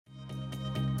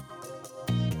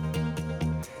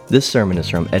This sermon is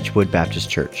from Edgewood Baptist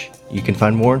Church. You can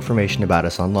find more information about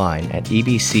us online at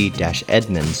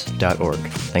ebc-edmonds.org.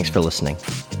 Thanks for listening.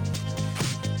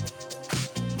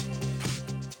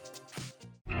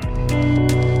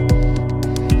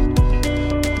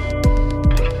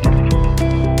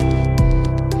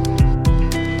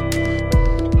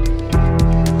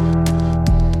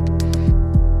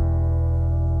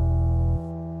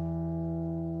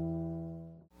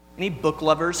 Any book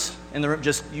lovers in the room?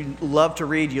 Just, you love to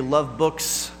read, you love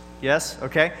books? Yes?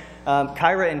 Okay.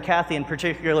 Kyra and Kathy in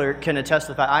particular can attest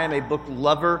to the fact I am a book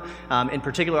lover. In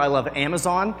particular, I love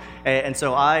Amazon. And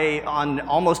so I, on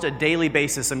almost a daily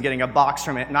basis, I'm getting a box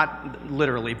from it, not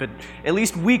literally, but at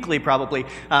least weekly probably,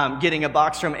 getting a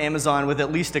box from Amazon with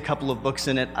at least a couple of books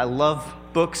in it. I love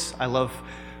books. I love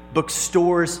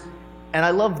bookstores. And I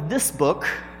love this book,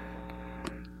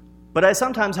 but I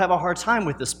sometimes have a hard time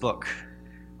with this book.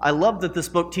 I love that this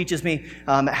book teaches me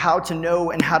how to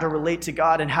know and how to relate to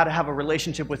God and how to have a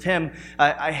relationship with Him.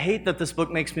 I hate that this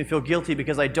book makes me feel guilty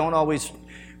because I don't always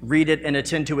read it and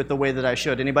attend to it the way that I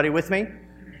should. Anybody with me?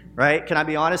 Right? Can I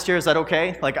be honest here? Is that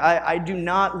okay? Like, I do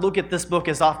not look at this book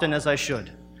as often as I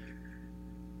should.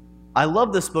 I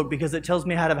love this book because it tells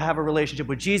me how to have a relationship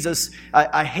with Jesus.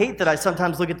 I hate that I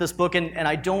sometimes look at this book and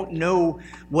I don't know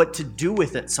what to do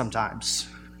with it sometimes.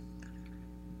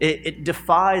 It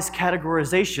defies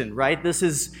categorization, right? This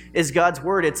is God's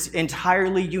Word. It's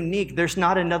entirely unique. There's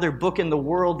not another book in the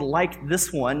world like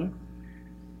this one.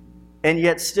 And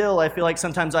yet still, I feel like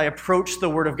sometimes I approach the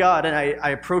Word of God and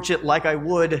I approach it like I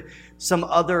would some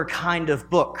other kind of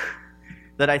book.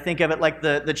 That I think of it like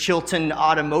the Chilton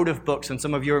automotive books, and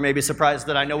some of you are maybe surprised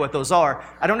that I know what those are.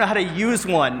 I don't know how to use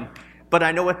one, but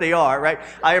I know what they are, right?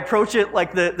 I approach it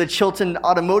like the Chilton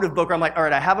automotive book, where I'm like, all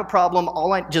right, I have a problem,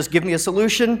 just give me a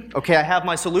solution. Okay, I have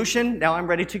my solution, now I'm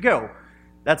ready to go.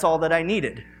 That's all that I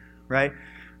needed, right?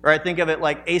 Or I think of it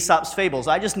like Aesop's Fables.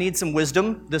 I just need some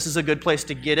wisdom. This is a good place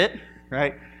to get it,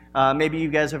 right? Maybe you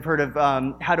guys have heard of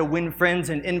How to Win Friends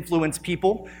and Influence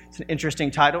People. It's an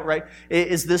interesting title, right?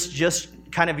 Is this just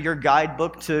kind of your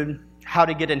guidebook to how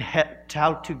to get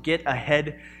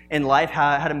ahead in life,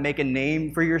 how to make a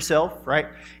name for yourself, right?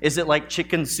 Is it like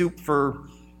chicken soup for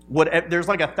whatever? There's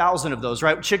like 1,000 of those,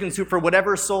 right? Chicken soup for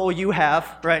whatever soul you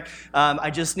have, right?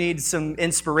 I just need some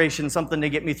inspiration, something to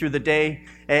get me through the day.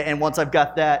 And once I've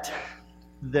got that,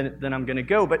 then I'm going to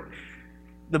go. But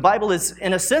the Bible is,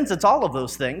 in a sense, it's all of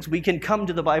those things. We can come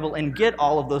to the Bible and get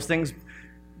all of those things,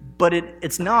 but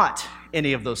it's not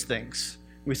any of those things.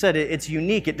 We said it's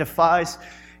unique. It defies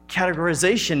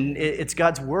categorization. It's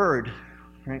God's Word.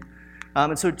 Right?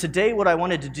 And so today what I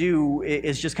wanted to do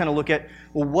is just kind of look at,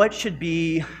 well, what should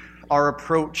be our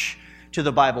approach to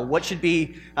the Bible? What should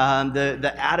be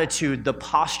the attitude, the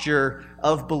posture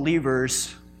of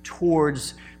believers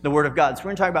towards the Word of God? So we're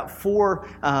going to talk about 4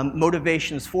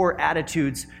 motivations, 4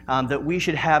 attitudes that we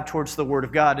should have towards the Word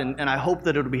of God, and I hope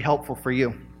that it'll be helpful for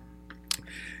you.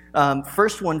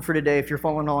 First one for today, if you're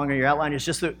following along on your outline, is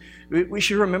just that we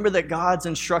should remember that God's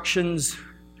instructions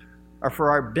are for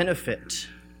our benefit.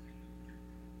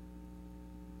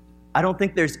 I don't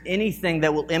think there's anything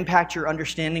that will impact your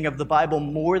understanding of the Bible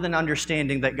more than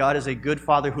understanding that God is a good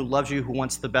Father who loves you, who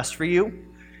wants the best for you,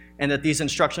 and that these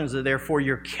instructions are there for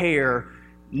your care,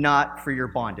 not for your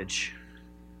bondage.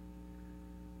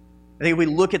 I think we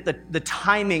look at the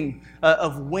timing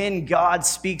of when God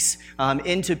speaks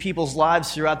into people's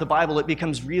lives throughout the Bible, it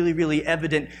becomes really, really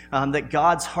evident that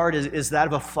God's heart is that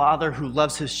of a father who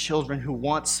loves his children, who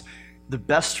wants the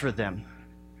best for them.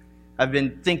 I've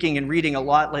been thinking and reading a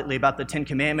lot lately about the Ten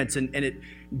Commandments, and it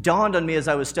dawned on me as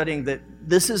I was studying that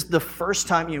this is the first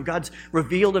time, God's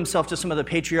revealed himself to some of the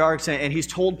patriarchs, and he's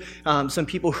told some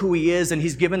people who he is, and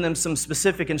he's given them some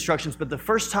specific instructions, but the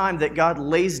first time that God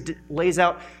lays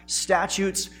out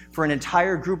statutes for an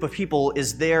entire group of people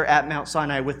is there at Mount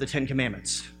Sinai with the Ten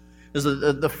Commandments. This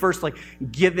is the first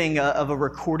giving of a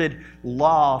recorded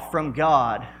law from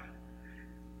God.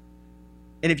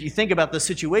 And if you think about the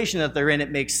situation that they're in,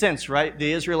 it makes sense, right?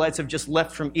 The Israelites have just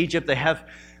left from Egypt. They have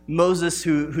Moses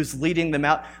who's leading them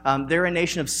out. They're a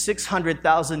nation of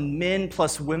 600,000 men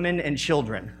plus women and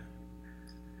children.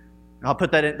 I'll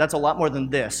put that in, that's a lot more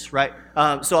than this, right?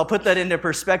 So I'll put that into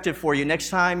perspective for you. Next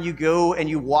time you go and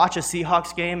you watch a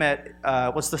Seahawks game at,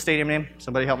 what's the stadium name?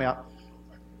 Somebody help me out.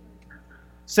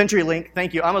 CenturyLink,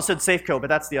 thank you. I almost said Safeco, but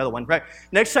that's the other one, right?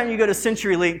 Next time you go to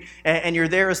CenturyLink and you're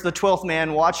there as the 12th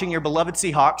man watching your beloved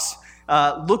Seahawks,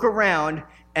 look around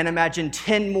and imagine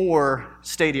 10 more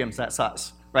stadiums that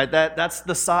size, right? That's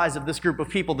the size of this group of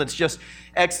people that's just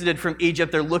exited from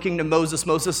Egypt. They're looking to Moses.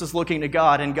 Moses is looking to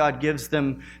God, and God gives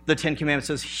them the Ten Commandments.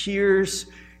 Says, here's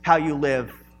how you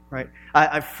live. right?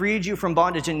 I've freed you from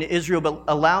bondage in Israel, but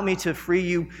allow me to free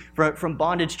you from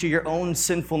bondage to your own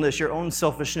sinfulness, your own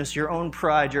selfishness, your own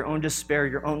pride, your own despair,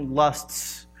 your own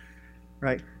lusts,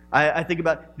 right? I think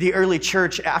about the early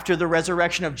church after the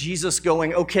resurrection of Jesus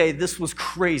going, okay, this was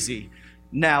crazy.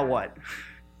 Now what?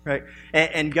 Right?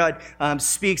 And God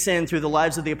speaks in through the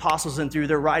lives of the apostles and through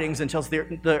their writings and tells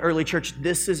the early church,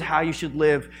 this is how you should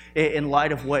live in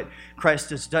light of what Christ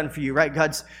has done for you, right?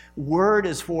 God's word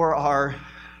is for our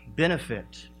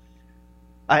benefit.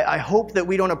 I hope that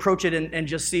we don't approach it and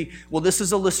just see, well, this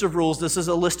is a list of rules. This is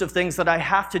a list of things that I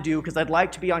have to do because I'd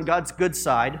like to be on God's good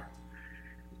side.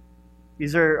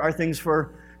 These are things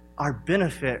for our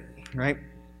benefit, right?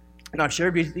 And I've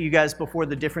shared with you guys before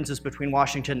the differences between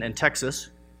Washington and Texas.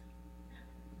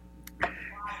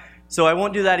 So I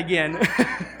won't do that again.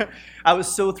 I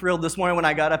was so thrilled this morning when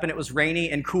I got up and it was rainy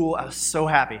and cool. I was so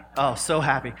happy. Oh, so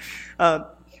happy.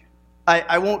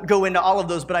 I won't go into all of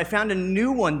those, but I found a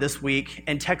new one this week,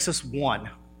 and Texas won,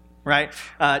 right?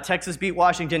 Texas beat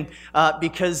Washington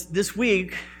because this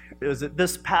week,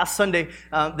 this past Sunday,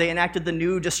 they enacted the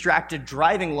new distracted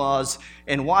driving laws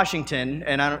in Washington,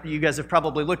 and you guys have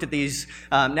probably looked at these.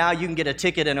 Now you can get a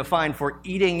ticket and a fine for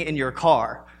eating in your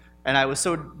car. And I was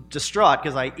so distraught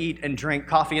because I eat and drink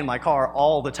coffee in my car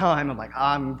all the time. I'm like,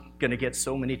 I'm going to get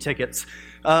so many tickets.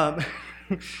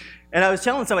 And I was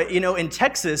telling somebody, in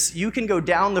Texas, you can go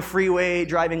down the freeway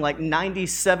driving like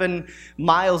 97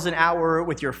 miles an hour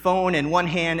with your phone in one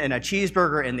hand and a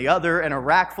cheeseburger in the other and a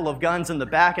rack full of guns in the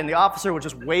back, and the officer would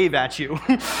just wave at you.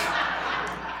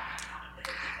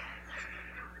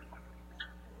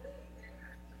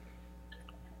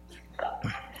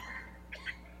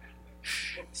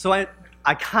 So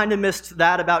I kind of missed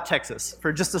that about Texas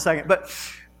for just a second. But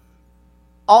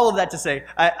all of that to say,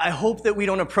 I hope that we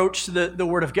don't approach the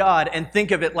Word of God and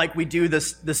think of it like we do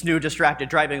this new distracted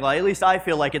driving law. At least I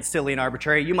feel like it's silly and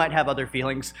arbitrary. You might have other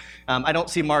feelings. I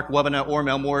don't see Mark Webena or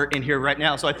Mel Moore in here right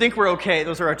now, so I think we're okay.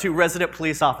 Those are our two resident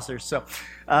police officers, so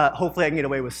hopefully I can get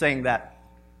away with saying that.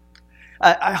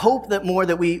 I hope that more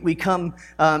that we come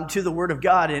to the Word of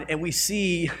God and we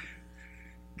see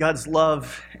God's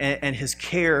love and His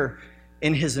care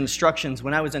in His instructions.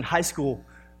 When I was in high school,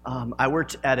 I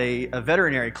worked at a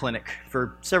veterinary clinic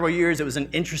for several years. It was an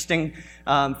interesting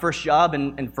first job,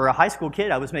 and for a high school kid,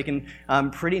 I was making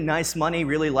pretty nice money,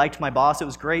 really liked my boss. It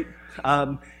was great.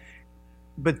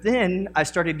 But then I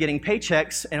started getting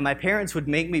paychecks, and my parents would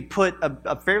make me put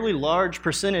a fairly large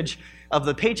percentage of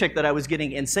the paycheck that I was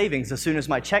getting in savings as soon as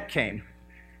my check came.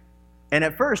 And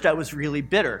at first, I was really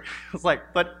bitter. I was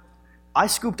like, but I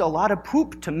scooped a lot of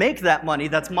poop to make that money.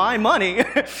 That's my money.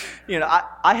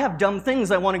 I have dumb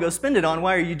things I want to go spend it on.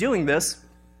 Why are you doing this?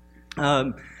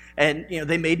 And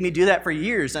they made me do that for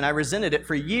years, and I resented it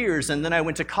for years. And then I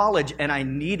went to college, and I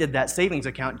needed that savings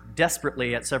account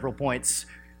desperately at several points,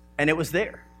 and it was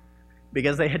there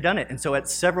because they had done it. And so at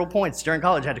several points during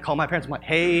college, I had to call my parents. I'm like,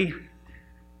 hey,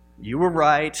 you were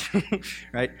right,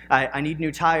 right? I need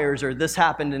new tires, or this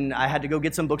happened, and I had to go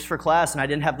get some books for class, and I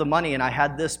didn't have the money, and I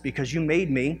had this because you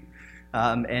made me,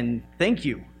 and thank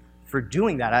you for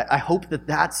doing that. I hope that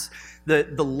that's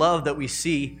the love that we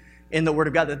see in the Word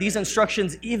of God, that these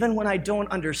instructions, even when I don't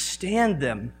understand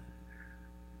them,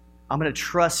 I'm going to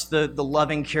trust the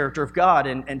loving character of God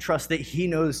and trust that He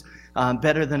knows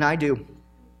better than I do.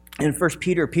 In 1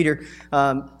 Peter, Peter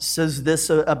says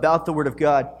this about the Word of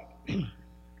God.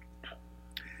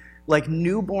 Like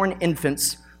newborn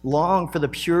infants, long for the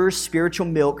pure spiritual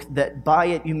milk, that by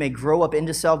it you may grow up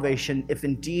into salvation, if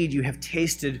indeed you have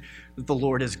tasted that the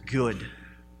Lord is good.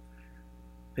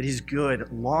 That He's good.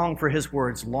 Long for His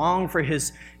words, long for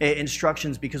His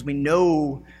instructions, because we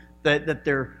know that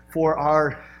they're for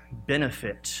our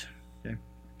benefit. Okay?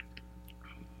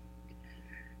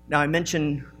 Now, I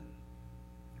mentioned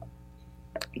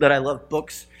that I love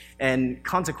books, and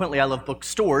consequently I love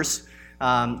bookstores.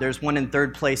 There's one in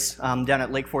Third Place down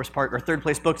at Lake Forest Park, or Third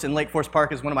Place Books in Lake Forest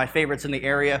Park is one of my favorites in the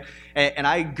area. And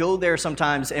I go there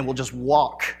sometimes and will just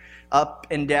walk up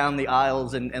and down the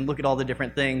aisles and look at all the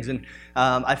different things. And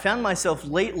I found myself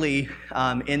lately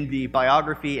in the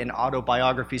biography and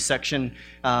autobiography section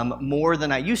more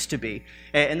than I used to be.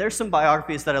 And there's some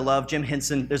biographies that I love. Jim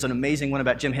Henson, there's an amazing one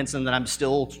about Jim Henson that I'm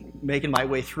still making my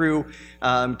way through.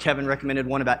 Kevin recommended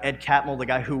one about Ed Catmull, the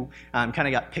guy who kind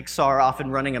of got Pixar off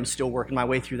and running. I'm still working my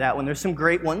way through that one. There's some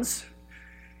great ones.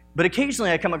 But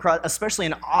occasionally I come across, especially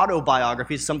in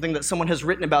autobiographies, something that someone has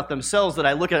written about themselves that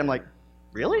I look at and I'm like,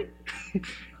 really?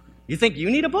 You think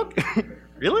you need a book?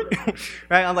 Really?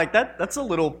 Right? I'm like, that's a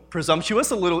little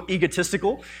presumptuous, a little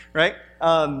egotistical, right?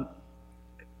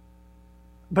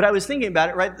 But I was thinking about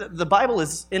it, right? The Bible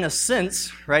is, in a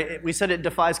sense, right? We said it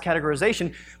defies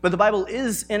categorization, but the Bible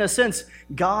is, in a sense,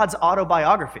 God's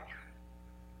autobiography.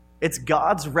 It's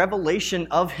God's revelation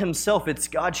of himself. It's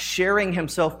God sharing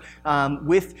himself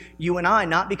with you and I,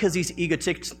 not because he's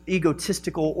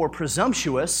egotistical or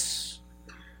presumptuous,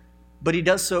 but he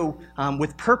does so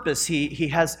with purpose. He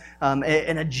has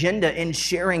an agenda in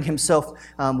sharing himself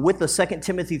with us. 2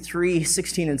 Timothy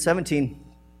 3:16 and 17.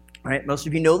 Right? Most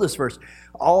of you know this verse.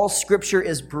 All scripture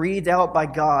is breathed out by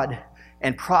God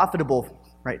and profitable,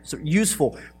 right? So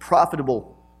useful,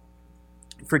 profitable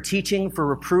for teaching, for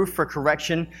reproof, for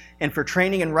correction, and for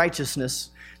training in righteousness,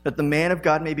 that the man of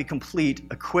God may be complete,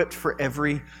 equipped for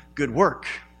every good work.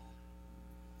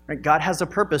 Right? God has a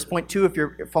purpose. Point 2, if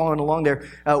you're following along there,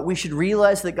 we should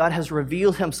realize that God has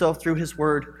revealed himself through his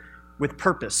word with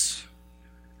purpose.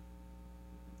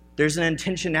 There's an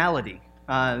intentionality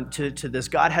to this.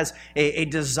 God has a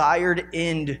desired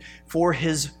end for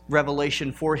his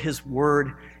revelation, for his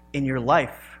word in your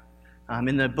life.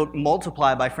 In the book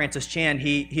Multiply by Francis Chan,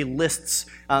 he lists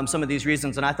some of these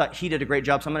reasons, and I thought he did a great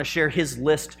job, so I'm going to share his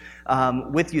list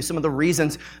with you, some of the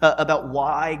reasons about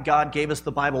why God gave us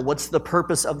the Bible. What's the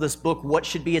purpose of this book? What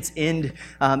should be its end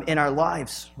in our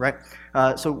lives, right?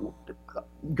 So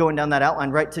going down that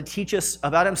outline, right, to teach us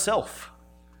about himself,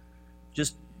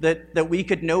 just that we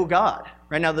could know God.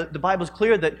 Right now, the Bible's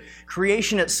clear that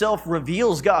creation itself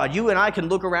reveals God. You and I can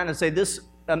look around and say, this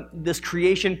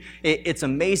creation, it's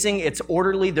amazing, it's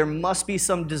orderly, there must be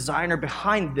some designer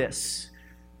behind this.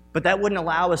 But that wouldn't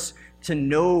allow us to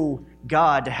know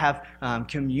God, to have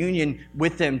communion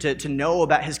with him, to know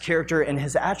about his character and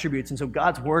his attributes. And so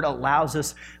God's word allows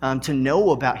us to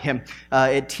know about him.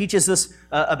 It teaches us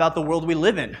about the world we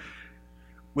live in.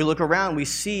 We look around, we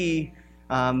see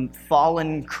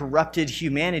fallen, corrupted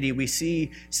humanity. We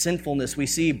see sinfulness. We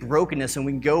see brokenness. And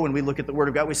we can go and we look at the Word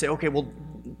of God. We say, okay, well,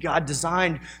 God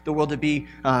designed the world to be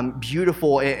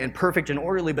beautiful and perfect and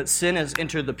orderly, but sin has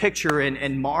entered the picture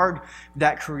and marred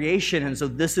that creation. And so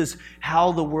this is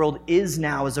how the world is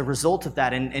now as a result of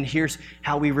that. And here's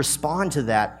how we respond to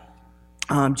that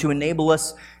to enable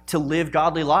us to live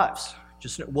godly lives.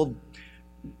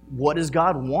 What does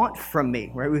God want from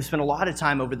me? Right? We've spent a lot of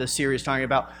time over this series talking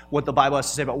about what the Bible has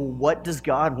to say about, well, what does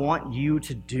God want you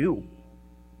to do?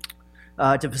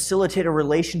 To facilitate a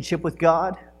relationship with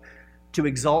God, to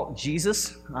exalt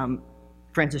Jesus.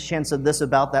 Francis Chan said this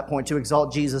about that point, to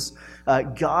exalt Jesus.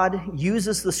 God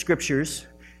uses the scriptures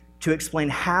to explain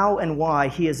how and why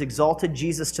he has exalted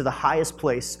Jesus to the highest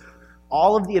place.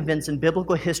 All of the events in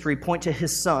biblical history point to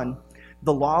his Son.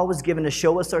 The law was given to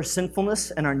show us our sinfulness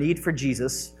and our need for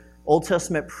Jesus. Old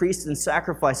Testament priests and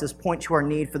sacrifices point to our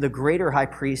need for the greater high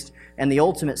priest and the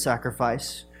ultimate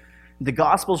sacrifice. The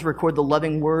Gospels record the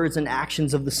loving words and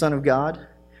actions of the Son of God.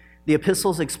 The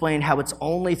epistles explain how it's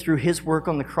only through his work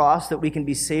on the cross that we can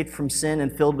be saved from sin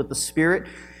and filled with the Spirit.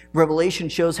 Revelation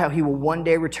shows how he will one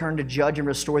day return to judge and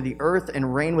restore the earth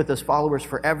and reign with his followers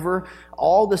forever.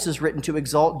 All this is written to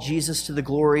exalt Jesus to the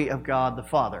glory of God the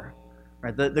Father.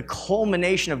 Right? The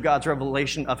culmination of God's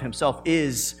revelation of himself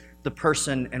is the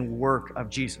person and work of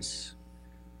Jesus.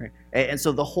 Right? And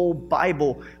so the whole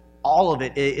Bible, all of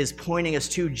it is pointing us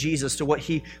to Jesus, to what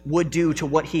he would do, to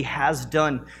what he has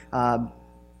done.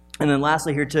 And then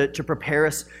lastly here, to prepare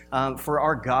us for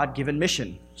our God-given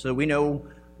mission. So we know,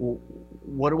 well,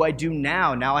 what do I do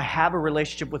now? Now I have a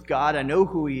relationship with God. I know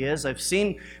who he is. I've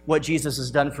seen what Jesus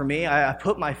has done for me. I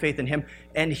put my faith in him.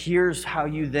 And here's how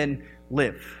you then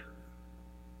live.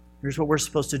 Here's what we're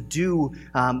supposed to do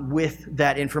with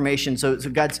that information. So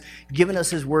God's given us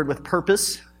his word with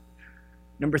purpose.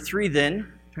 Number 3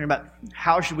 then, talking about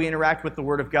how should we interact with the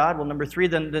word of God? Well, number 3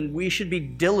 then we should be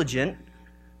diligent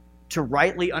to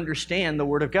rightly understand the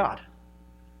word of God.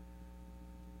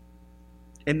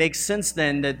 It makes sense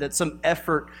then that some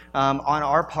effort on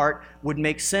our part would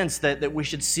make sense that we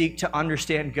should seek to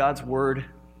understand God's word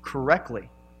correctly.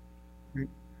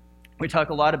 We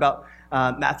talk a lot about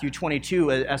Matthew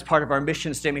 22 as part of our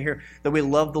mission statement here, that we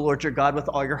love the Lord your God with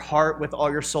all your heart, with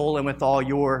all your soul, and with all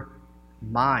your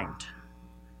mind.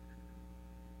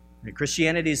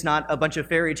 Christianity is not a bunch of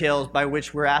fairy tales by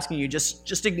which we're asking you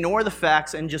just ignore the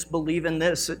facts and just believe in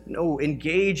this. No,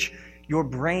 engage your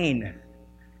brain.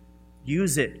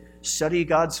 Use it. Study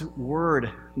God's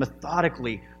word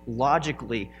methodically,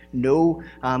 logically. Know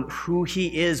who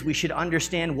he is. We should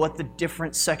understand what the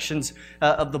different sections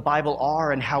of the Bible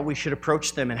are and how we should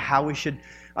approach them and how we should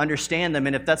understand them.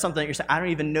 And if that's something that you're saying, I don't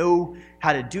even know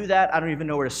how to do that, I don't even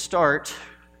know where to start,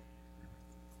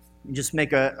 just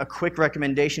make a quick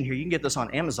recommendation here. You can get this on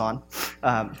Amazon.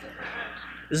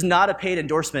 This is not a paid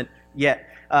endorsement yet.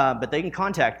 but they can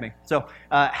contact me. So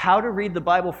How to Read the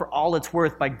Bible for All It's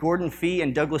Worth by Gordon Fee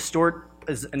and Douglas Stewart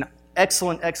is an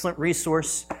excellent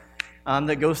resource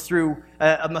that goes through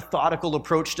a methodical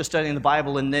approach to studying the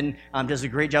Bible, and then does a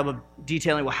great job of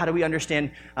detailing, well, how do we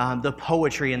understand the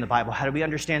poetry in the Bible? How do we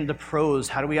understand the prose?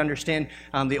 How do we understand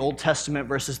the Old Testament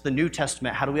versus the New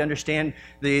Testament? How do we understand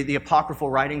the apocryphal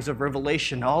writings of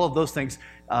Revelation? All of those things,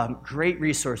 great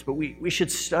resource, but we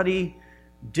should study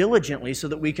diligently so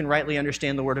that we can rightly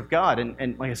understand the Word of God.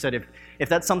 And like I said, if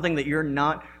that's something that you're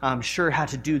not sure how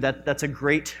to do, that's a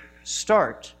great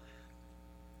start.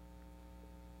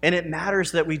 And it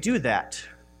matters that we do that,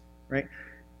 right?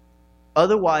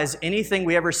 Otherwise, anything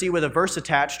we ever see with a verse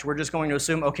attached, we're just going to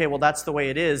assume, okay, well, that's the way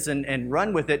it is, and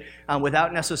run with it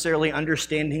without necessarily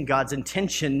understanding God's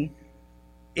intention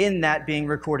in that being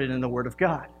recorded in the Word of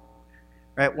God.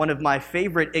 Right? One of my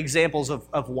favorite examples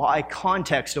of why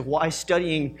context, of why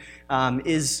studying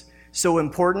is so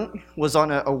important was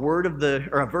on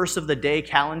a verse of the day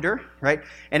calendar, right?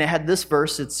 And it had this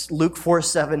verse, it's Luke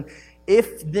 4:7.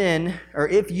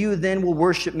 If you then will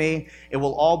worship me, it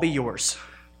will all be yours.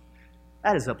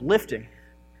 That is uplifting.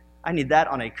 I need that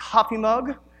on a coffee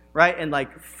mug, right? And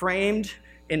like framed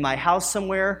in my house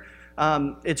somewhere.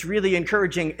 It's really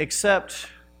encouraging, except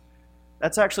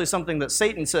that's actually something that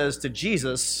Satan says to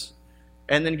Jesus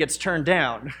and then gets turned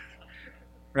down,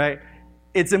 right?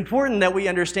 It's important that we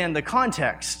understand the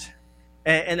context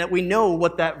and that we know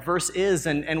what that verse is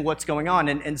and what's going on.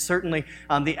 And certainly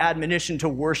the admonition to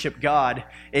worship God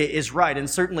is right. And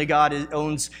certainly God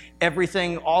owns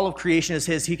everything. All of creation is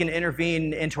His. He can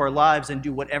intervene into our lives and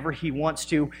do whatever He wants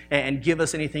to and give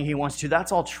us anything He wants to.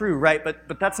 That's all true, right?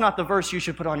 But that's not the verse you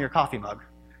should put on your coffee mug,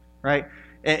 right?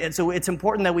 And so it's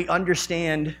important that we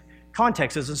understand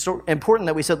context. It's important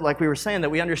that we said, like we were saying, that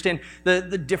we understand the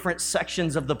different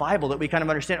sections of the Bible, that we kind of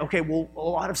understand, okay, well, a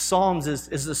lot of Psalms is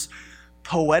this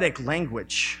poetic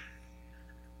language.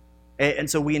 And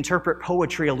so we interpret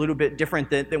poetry a little bit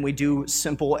different than we do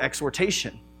simple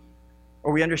exhortation.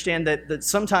 Or we understand that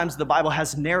sometimes the Bible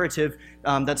has narrative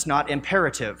that's not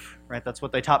imperative, right? That's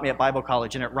what they taught me at Bible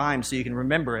college, and it rhymes so you can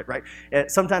remember it, right?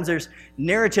 Sometimes there's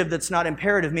narrative that's not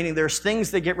imperative, meaning there's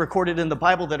things that get recorded in the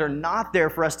Bible that are not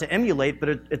there for us to emulate, but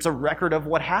it's a record of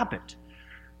what happened.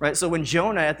 Right? So when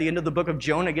Jonah, at the end of the book of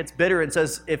Jonah, gets bitter and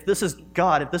says, if this is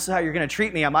God, if this is how you're going to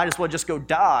treat me, I might as well just go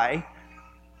die,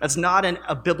 that's not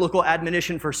a biblical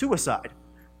admonition for suicide.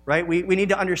 Right? We need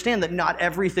to understand that not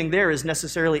everything there is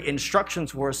necessarily instructions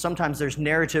for us. Sometimes there's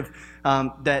narrative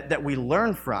that we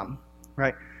learn from.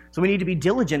 Right? So we need to be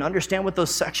diligent, understand what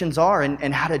those sections are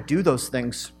and how to do those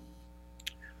things.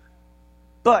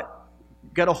 But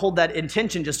got to hold that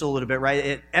intention just a little bit,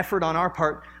 right? Effort on our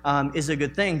part is a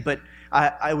good thing, but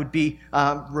I would be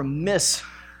remiss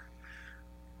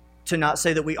to not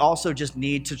say that we also just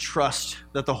need to trust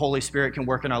that the Holy Spirit can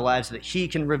work in our lives, that He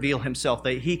can reveal Himself,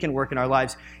 that He can work in our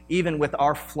lives. Even with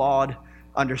our flawed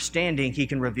understanding, He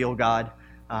can reveal God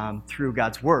through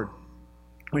God's Word.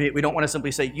 We don't want to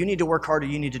simply say, you need to work harder,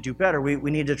 you need to do better.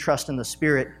 We need to trust in the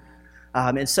Spirit.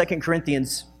 In 2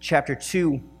 Corinthians chapter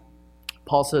 2,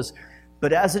 Paul says,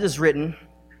 but as it is written,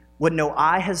 what no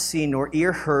eye has seen, nor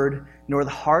ear heard, nor the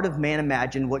heart of man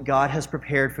imagined, what God has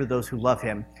prepared for those who love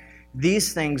Him.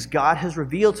 These things God has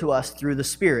revealed to us through the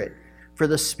Spirit. For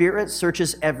the Spirit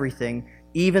searches everything,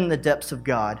 even the depths of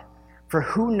God. For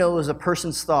who knows a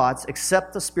person's thoughts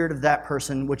except the spirit of that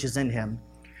person which is in him?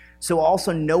 So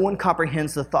also no one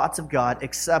comprehends the thoughts of God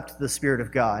except the Spirit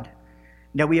of God.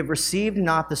 Now we have received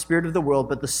not the spirit of the world,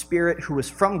 but the Spirit who is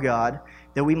from God,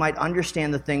 that we might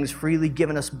understand the things freely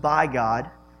given us by God.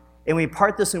 And we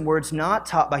impart this in words not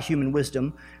taught by human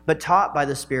wisdom, but taught by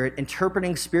the Spirit,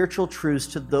 interpreting spiritual truths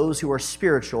to those who are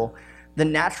spiritual. The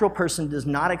natural person does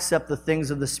not accept the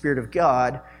things of the Spirit of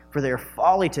God, for they are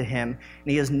folly to him,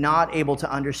 and he is not able to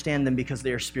understand them because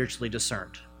they are spiritually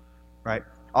discerned. Right?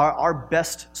 Our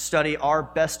best study, our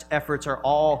best efforts are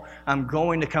all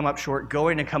going to come up short,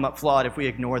 going to come up flawed if we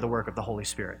ignore the work of the Holy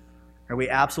Spirit. Right? We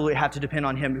absolutely have to depend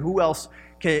on Him. Who else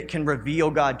can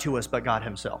reveal God to us but God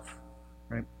Himself?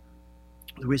 Right?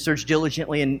 We search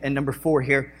diligently, and number 4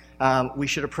 here, we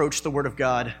should approach the Word of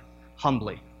God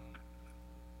humbly.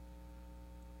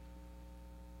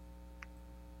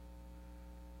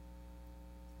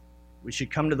 We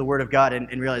should come to the Word of God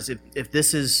and realize if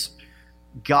this is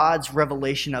God's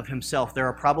revelation of Himself, there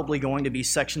are probably going to be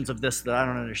sections of this that I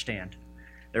don't understand.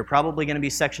 There are probably going to be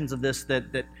sections of this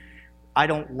that I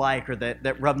don't like or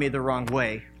that rub me the wrong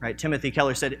way. Right? Timothy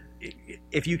Keller said,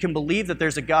 if you can believe that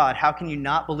there's a God, how can you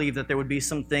not believe that there would be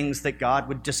some things that God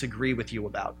would disagree with you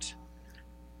about?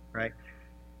 Right?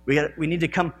 We need to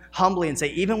come humbly and say,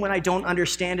 even when I don't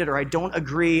understand it or I don't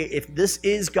agree, if this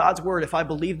is God's word, if I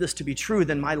believe this to be true,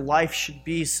 then my life should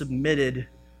be submitted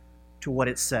to what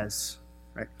it says.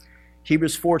 Right?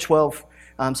 Hebrews 4:12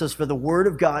 says, "For the word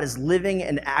of God is living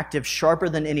and active, sharper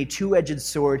than any two-edged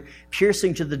sword,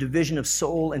 piercing to the division of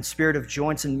soul and spirit, of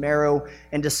joints and marrow,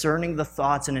 and discerning the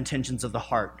thoughts and intentions of the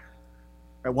heart."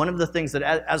 Right, one of the things that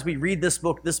as we read this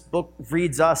book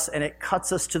reads us, and it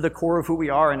cuts us to the core of who we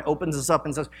are and opens us up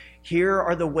and says, here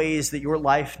are the ways that your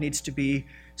life needs to be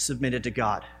submitted to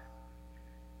God.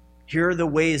 Here are the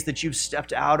ways that you've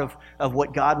stepped out of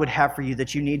what God would have for you,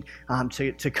 that you need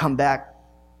to come back.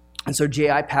 And so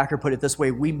J.I. Packer put it this way: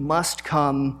 we must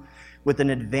come with an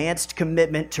advanced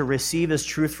commitment to receive as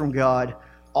truth from God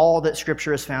all that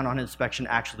Scripture has found on inspection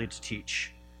actually to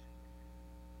teach.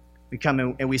 We come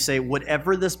and we say,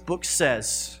 whatever this book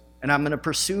says, and I'm going to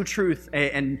pursue truth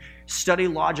and study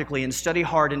logically and study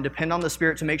hard and depend on the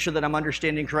Spirit to make sure that I'm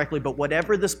understanding correctly, but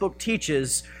whatever this book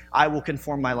teaches, I will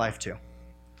conform my life to.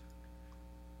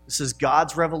 This is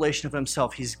God's revelation of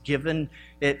himself. He's given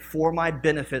it for my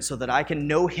benefit so that I can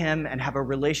know him and have a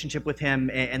relationship with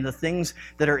him, and the things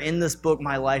that are in this book,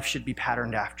 my life should be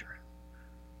patterned after.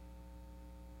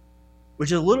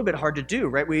 Which is a little bit hard to do,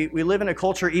 right? We live in a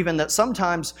culture even that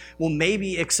sometimes will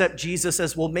maybe accept Jesus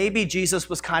as, well, maybe Jesus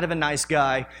was kind of a nice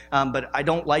guy, but I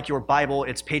don't like your Bible.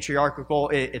 It's patriarchal.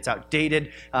 It's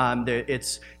outdated.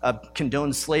 It's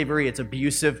condones slavery. It's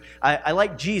abusive. I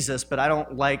like Jesus, but I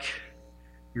don't like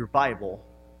your Bible.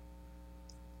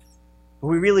 But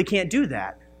we really can't do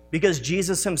that because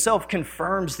Jesus himself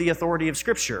confirms the authority of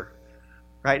Scripture.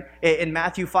 Right? In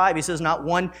Matthew 5, he says, not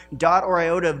one dot or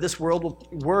iota of this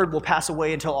word will pass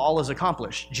away until all is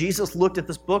accomplished. Jesus looked at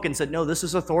this book and said, no, this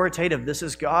is authoritative. This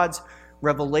is God's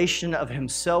revelation of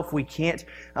himself. We can't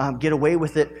get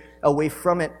away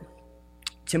from it.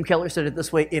 Tim Keller said it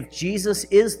this way: if Jesus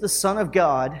is the Son of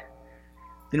God,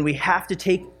 then we have to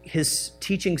take his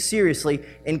teaching seriously,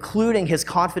 including his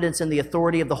confidence in the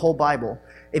authority of the whole Bible.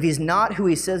 If he's not who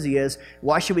he says he is,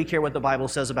 why should we care what the Bible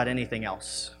says about anything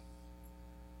else?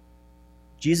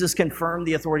 Jesus confirmed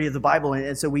the authority of the Bible,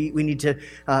 and so we need to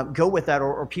go with that,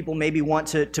 or people maybe want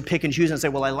to pick and choose and say,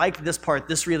 well, I like this part,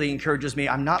 this really encourages me,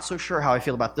 I'm not so sure how I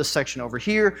feel about this section over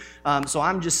here, so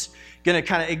I'm just going to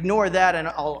kind of ignore that, and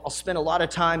I'll spend a lot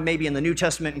of time maybe in the New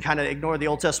Testament and kind of ignore the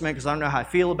Old Testament because I don't know how I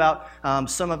feel about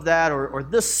some of that, or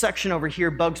this section over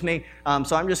here bugs me,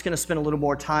 so I'm just going to spend a little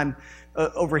more time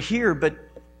over here, but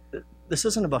this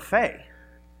isn't a buffet,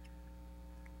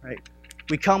 right?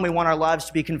 We come, we want our lives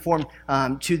to be conformed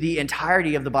to the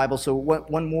entirety of the Bible. So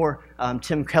one more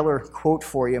Tim Keller quote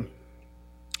for you.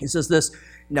 He says this: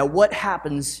 now what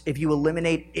happens if you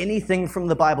eliminate anything from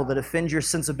the Bible that offends your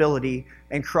sensibility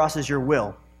and crosses your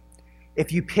will?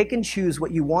 If you pick and choose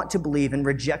what you want to believe and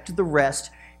reject the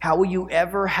rest, how will you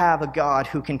ever have a God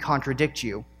who can contradict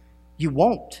you? You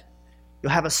won't.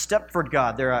 You'll have a Stepford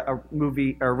God. There, a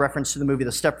movie, or a reference to the movie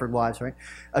The Stepford Wives, right?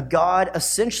 A God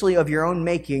essentially of your own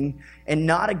making, and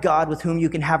not a God with whom you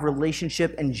can have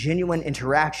relationship and genuine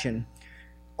interaction.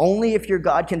 Only if your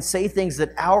God can say things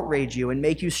that outrage you and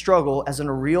make you struggle, as in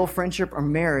a real friendship or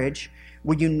marriage,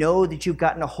 will you know that you've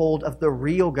gotten a hold of the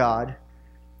real God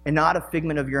and not a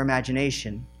figment of your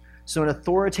imagination. So an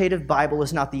authoritative Bible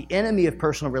is not the enemy of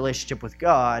personal relationship with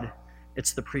God,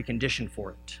 it's the precondition for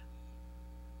it.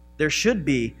 There should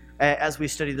be, as we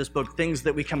study this book, things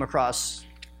that we come across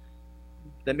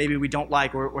that maybe we don't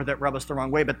like or that rub us the wrong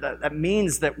way, but that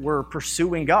means that we're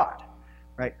pursuing God,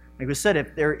 right? Like we said,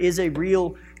 if there is a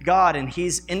real God and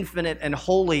he's infinite and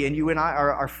holy and you and I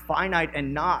are finite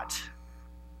and not,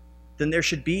 then there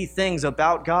should be things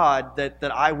about God that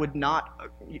I would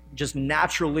not just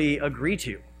naturally agree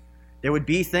to. There would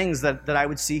be things that I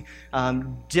would see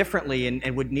differently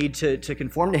and would need to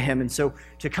conform to him. And so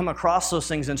to come across those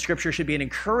things in Scripture should be an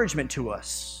encouragement to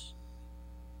us.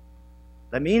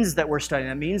 That means that we're studying.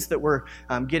 That means that we're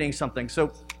getting something.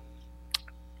 So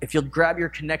if you'll grab your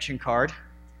connection card,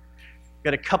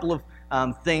 got a couple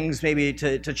of things maybe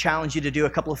to challenge you to do, a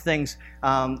couple of things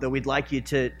that we'd like you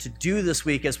to do this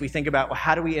week as we think about, well,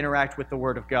 how do we interact with the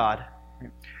Word of God?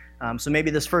 So maybe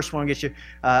this first one will get you.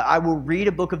 I will read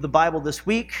a book of the Bible this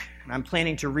week, and I'm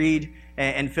planning to read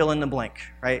and fill in the blank,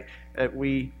 right?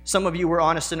 Some of you were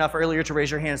honest enough earlier to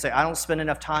raise your hand and say, I don't spend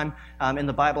enough time in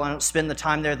the Bible. I don't spend the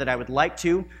time there that I would like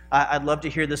to. I'd love to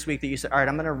hear this week that you said, all right,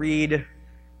 I'm going to read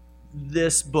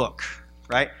this book,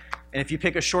 right? And if you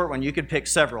pick a short one, you could pick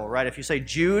several, right? If you say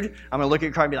Jude, I'm going to look at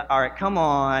your card and be like, all right, come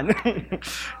on.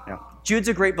 No. Jude's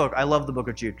a great book. I love the book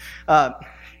of Jude.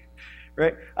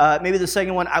 right? Maybe the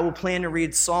second one, I will plan to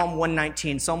read Psalm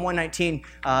 119. Psalm 119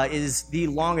 is the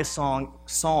longest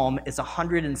psalm. It's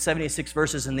 176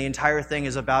 verses, and the entire thing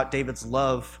is about David's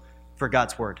love for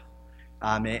God's word.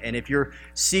 And if you're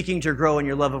seeking to grow in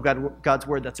your love of God's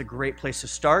word, that's a great place to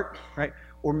start, right?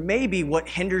 Or maybe what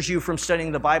hinders you from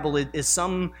studying the Bible is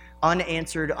some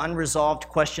unanswered, unresolved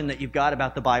question that you've got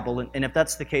about the Bible. And if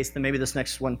that's the case, then maybe this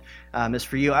next one is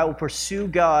for you. I will pursue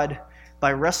God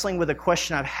by wrestling with a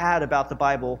question I've had about the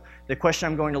Bible. The question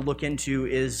I'm going to look into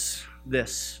is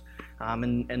this.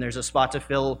 And there's a spot to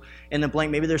fill in the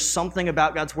blank. Maybe there's something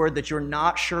about God's word that you're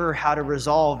not sure how to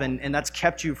resolve, and that's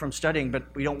kept you from studying, but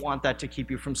we don't want that to keep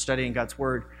you from studying God's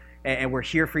word. And we're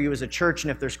here for you as a church,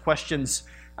 and if there's questions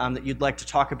that you'd like to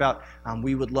talk about,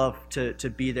 we would love to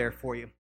be there for you.